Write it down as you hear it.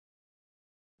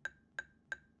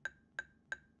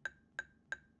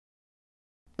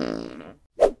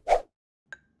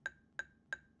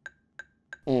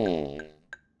Hmm.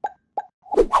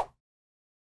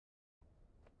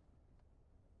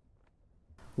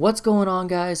 What's going on,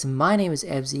 guys? My name is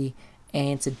Ebzy,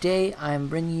 and today I'm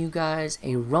bringing you guys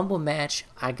a Rumble match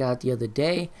I got the other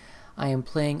day. I am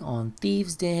playing on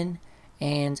Thieves Den,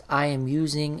 and I am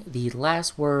using the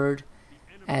Last Word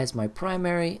as my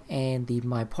primary and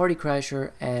my Party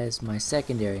Crasher as my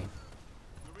secondary.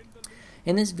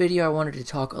 In this video, I wanted to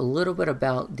talk a little bit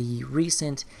about the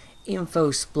recent info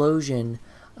explosion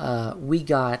we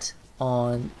got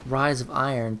on Rise of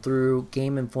Iron through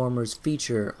Game Informer's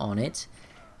feature on it.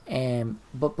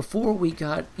 But before we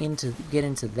get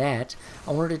into that,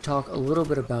 I wanted to talk a little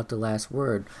bit about the Last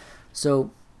Word. So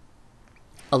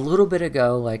a little bit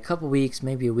ago, like a couple weeks,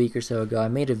 maybe a week or so ago, I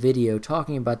made a video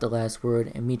talking about the Last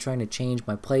Word and me trying to change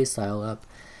my playstyle up.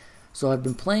 So I've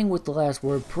been playing with the Last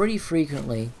Word pretty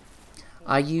frequently.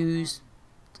 I used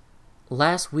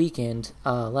last weekend,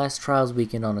 last Trials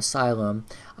weekend on Asylum,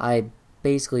 I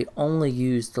basically only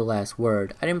used the Last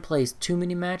Word. I didn't play too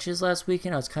many matches last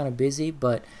weekend, I was kind of busy,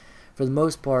 but for the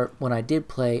most part, when I did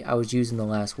play, I was using the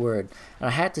Last Word. And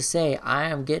I had to say, I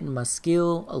am getting my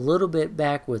skill a little bit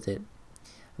back with it.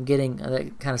 I'm getting,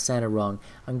 that kind of sounded wrong,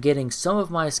 I'm getting some of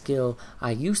my skill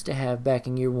I used to have back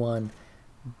in year one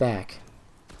back.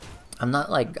 I'm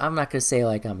not gonna say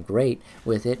like I'm great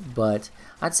with it, but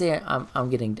I'd say I'm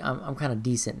kind of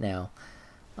decent now.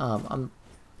 I'm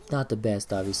not the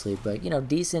best, obviously, but you know,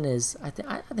 decent is I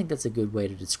think that's a good way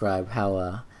to describe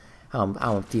how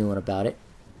I'm feeling about it.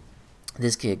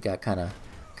 This kid got kind of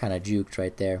juked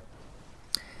right there.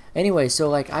 Anyway, so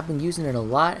like I've been using it a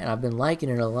lot and I've been liking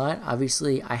it a lot.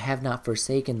 Obviously, I have not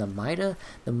forsaken the Mida.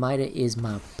 The Mida is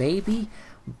my baby,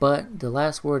 but the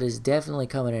Last Word is definitely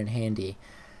coming in handy.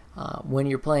 When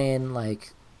you're playing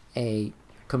like when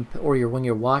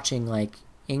you're watching like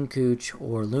Inkuch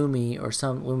or Lumi or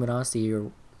some Luminosity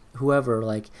or whoever,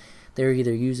 like they're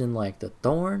either using like the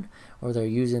Thorn or they're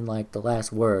using like the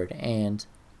Last Word. And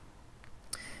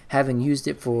having used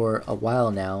it for a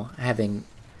while now,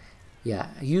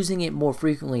 using it more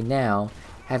frequently now,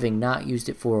 having not used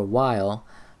it for a while,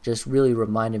 just really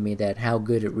reminded me that how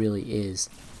good it really is.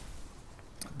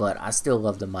 But I still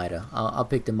love the Mida. I'll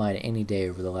pick the Mida any day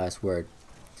over the Last Word.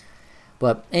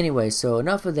 But anyway, so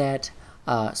enough of that.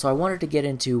 So I wanted to get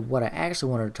into what I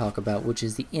actually wanted to talk about, which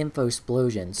is the info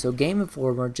explosion. So Game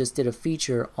Informer just did a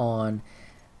feature on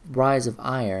Rise of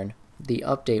Iron, the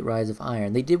update Rise of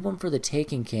Iron. They did one for the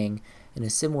Taken King in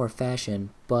a similar fashion,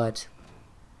 but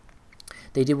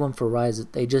they did one for Rise.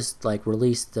 They just like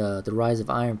released the Rise of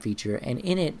Iron feature, and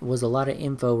in it was a lot of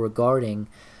info regarding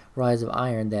Rise of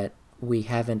Iron that we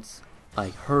haven't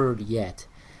like heard yet.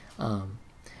 And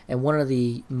one of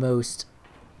the most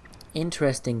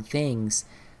interesting things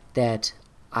that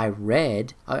I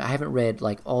read, I haven't read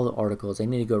like all the articles, I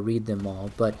need to go read them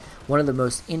all, but one of the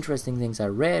most interesting things I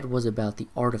read was about the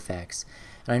artifacts.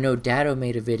 And I know Dado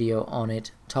made a video on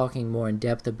it talking more in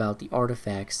depth about the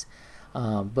artifacts,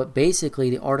 but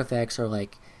basically the artifacts are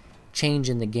like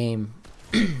changing the game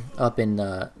up in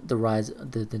the Rise,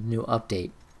 the new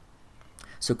update.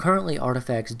 So currently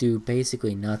artifacts do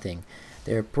basically nothing.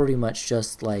 They're pretty much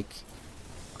just like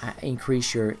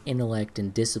increase your intellect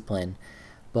and discipline.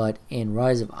 But in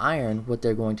Rise of Iron, what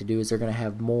they're going to do is they're going to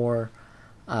have more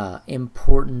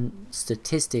important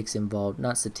statistics involved.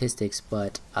 Not statistics,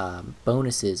 but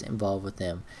bonuses involved with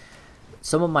them.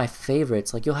 Some of my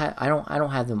favorites, like I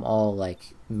don't have them all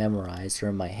like memorized or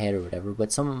in my head or whatever,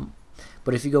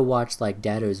 but if you go watch like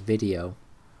Dado's video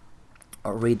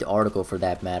or read the article for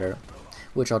that matter,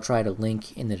 which I'll try to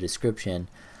link in the description,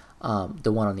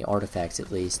 the one on the artifacts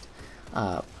at least,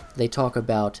 they talk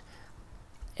about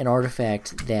an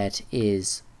artifact that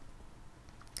there's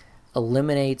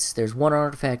one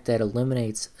artifact that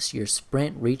eliminates your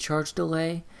sprint recharge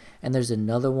delay, and there's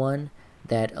another one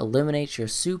that eliminates your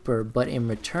super, but in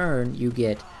return you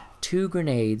get 2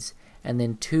 grenades and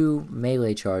then 2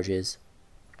 melee charges,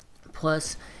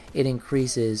 plus it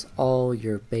increases all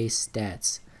your base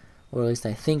stats. Or at least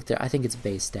I think it's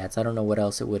base stats. I don't know what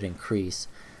else it would increase.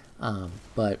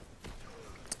 But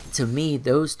to me,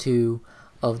 those two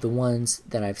of the ones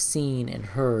that I've seen and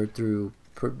heard through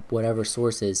whatever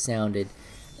sources sounded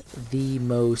the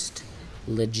most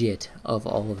legit of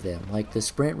all of them. Like the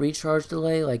sprint recharge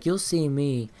delay, like you'll see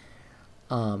me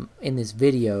in this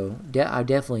video, I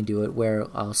definitely do it where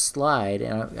I'll slide,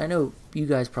 and I know you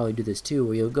guys probably do this too,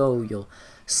 where you'll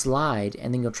slide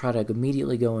and then you'll try to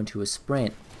immediately go into a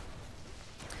sprint.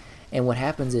 And what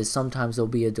happens is sometimes there'll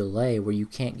be a delay where you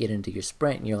can't get into your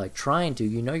sprint and you're like trying to,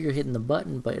 you know you're hitting the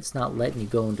button, but it's not letting you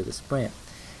go into the sprint.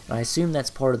 And I assume that's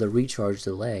part of the recharge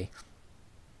delay.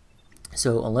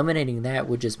 So eliminating that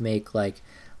would just make like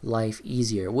life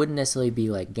easier. It wouldn't necessarily be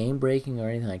like game breaking or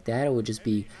anything like that. It would just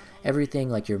be everything,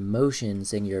 like your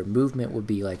motions and your movement would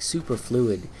be like super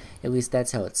fluid. At least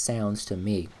that's how it sounds to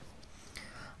me.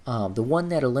 The one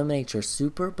that eliminates your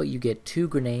super, but you get 2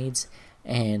 grenades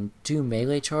and 2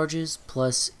 melee charges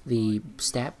plus the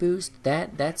stat boost,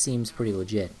 that seems pretty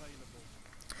legit.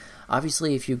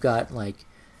 Obviously, if you've got like,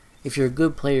 if you're a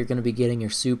good player, you're going to be getting your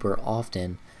super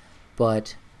often,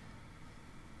 but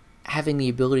having the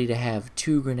ability to have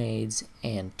 2 grenades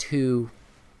and 2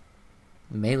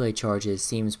 melee charges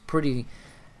seems pretty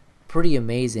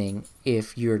amazing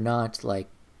if you're not like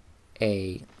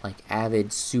a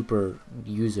avid super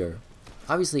user.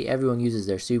 Obviously everyone uses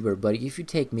their super, but if you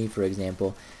take me for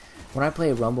example, when I play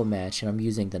a rumble match and I'm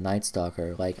using the Night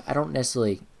Stalker, like I don't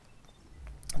necessarily,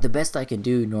 the best I can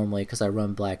do normally because I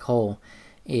run Black Hole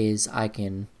is I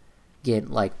can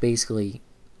get like basically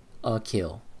a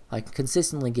kill. I can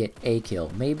consistently get a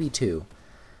kill, maybe 2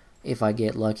 if I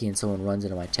get lucky and someone runs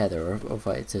into my tether, or if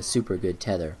it's a super good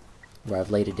tether where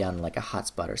I've laid it down in like a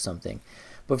hotspot or something.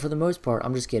 But for the most part,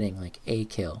 I'm just getting like a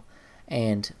kill.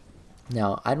 And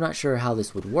now, I'm not sure how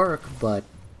this would work, but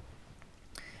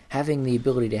having the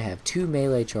ability to have 2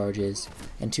 melee charges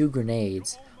and 2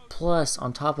 grenades, plus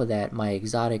on top of that my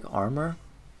exotic armor,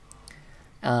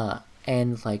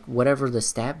 and like whatever the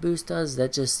stat boost does,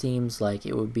 that just seems like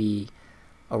it would be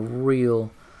a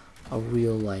real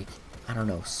like, I don't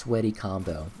know, sweaty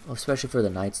combo, especially for the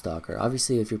Night Stalker.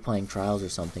 Obviously if you're playing Trials or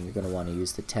something, you're going to want to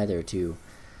use the tether to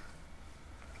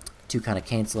kind of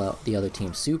cancel out the other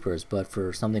team's supers, but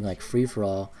for something like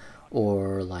free-for-all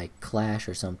or like Clash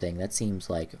or something, that seems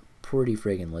like pretty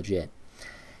friggin' legit.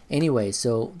 Anyway,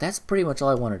 so that's pretty much all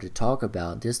I wanted to talk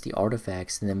about, just the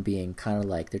artifacts and them being kind of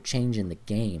like they're changing the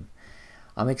game.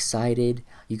 I'm excited.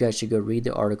 You guys should go read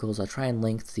the articles. I'll try and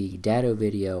link the Datto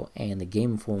video and the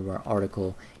Game Informer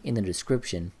article in the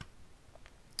description.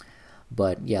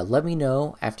 But yeah, let me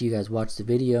know after you guys watch the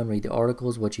video and read the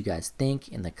articles what you guys think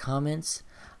in the comments.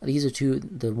 These are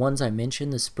the ones I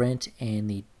mentioned, the sprint and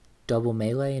the double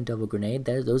melee and double grenade.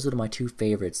 Those are my 2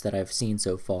 favorites that I've seen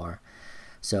so far.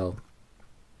 So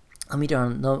let me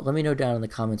know down in the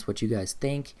comments what you guys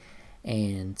think.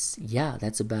 And yeah,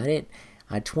 that's about it.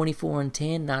 I had 24 and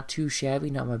 10, not too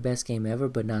shabby, not my best game ever,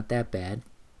 but not that bad.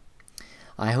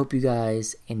 I hope you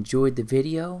guys enjoyed the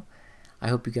video. I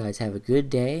hope you guys have a good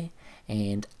day,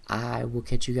 and I will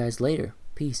catch you guys later.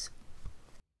 Peace.